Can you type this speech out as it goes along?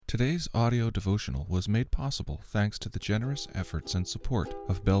Today's audio devotional was made possible thanks to the generous efforts and support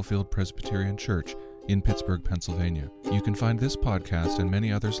of Bellefield Presbyterian Church in Pittsburgh, Pennsylvania. You can find this podcast and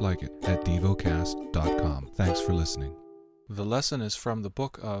many others like it at Devocast.com. Thanks for listening. The lesson is from the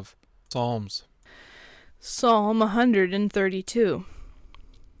book of Psalms. Psalm 132.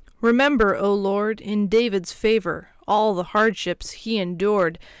 Remember, O Lord, in David's favor, all the hardships he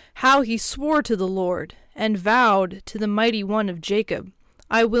endured, how he swore to the Lord, and vowed to the Mighty One of Jacob,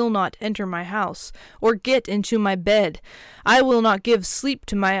 I will not enter my house, or get into my bed. I will not give sleep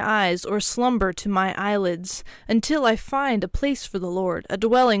to my eyes, or slumber to my eyelids, until I find a place for the Lord, a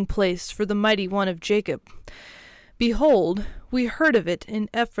dwelling place for the Mighty One of Jacob. Behold, we heard of it in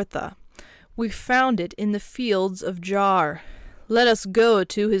Ephrathah. We found it in the fields of Jaar. Let us go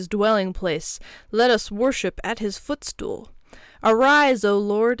to his dwelling place. Let us worship at his footstool. Arise, O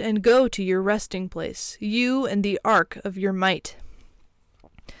Lord, and go to your resting place, you and the ark of your might.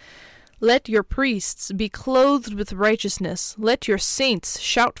 Let your priests be clothed with righteousness. Let your saints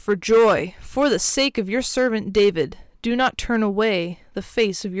shout for joy. For the sake of your servant David, do not turn away the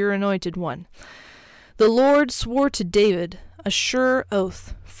face of your anointed one. The Lord swore to David a sure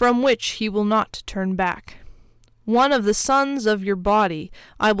oath, from which he will not turn back. One of the sons of your body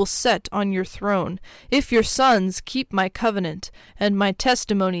I will set on your throne, if your sons keep my covenant and my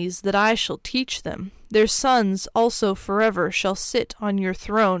testimonies that I shall teach them. Their sons also forever shall sit on your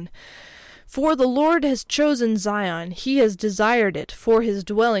throne. For the Lord has chosen Zion, he has desired it for his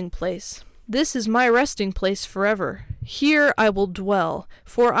dwelling place. This is my resting place forever. Here I will dwell,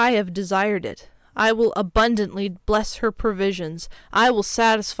 for I have desired it. I will abundantly bless her provisions. I will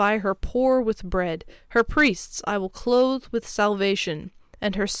satisfy her poor with bread. Her priests I will clothe with salvation,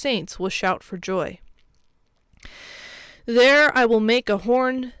 and her saints will shout for joy. There I will make a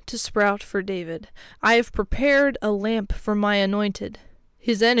horn to sprout for David. I have prepared a lamp for my anointed.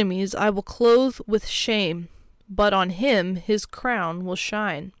 His enemies I will clothe with shame, but on him his crown will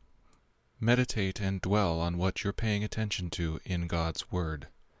shine. Meditate and dwell on what you're paying attention to in God's Word.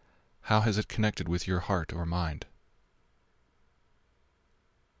 How has it connected with your heart or mind?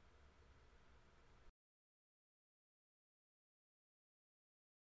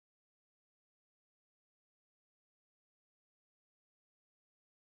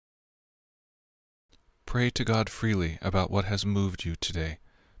 Pray to God freely about what has moved you today.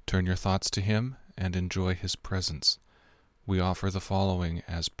 Turn your thoughts to Him and enjoy His presence. We offer the following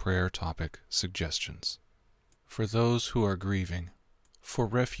as prayer topic suggestions. For those who are grieving. For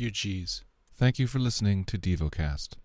refugees. Thank you for listening to Devocast.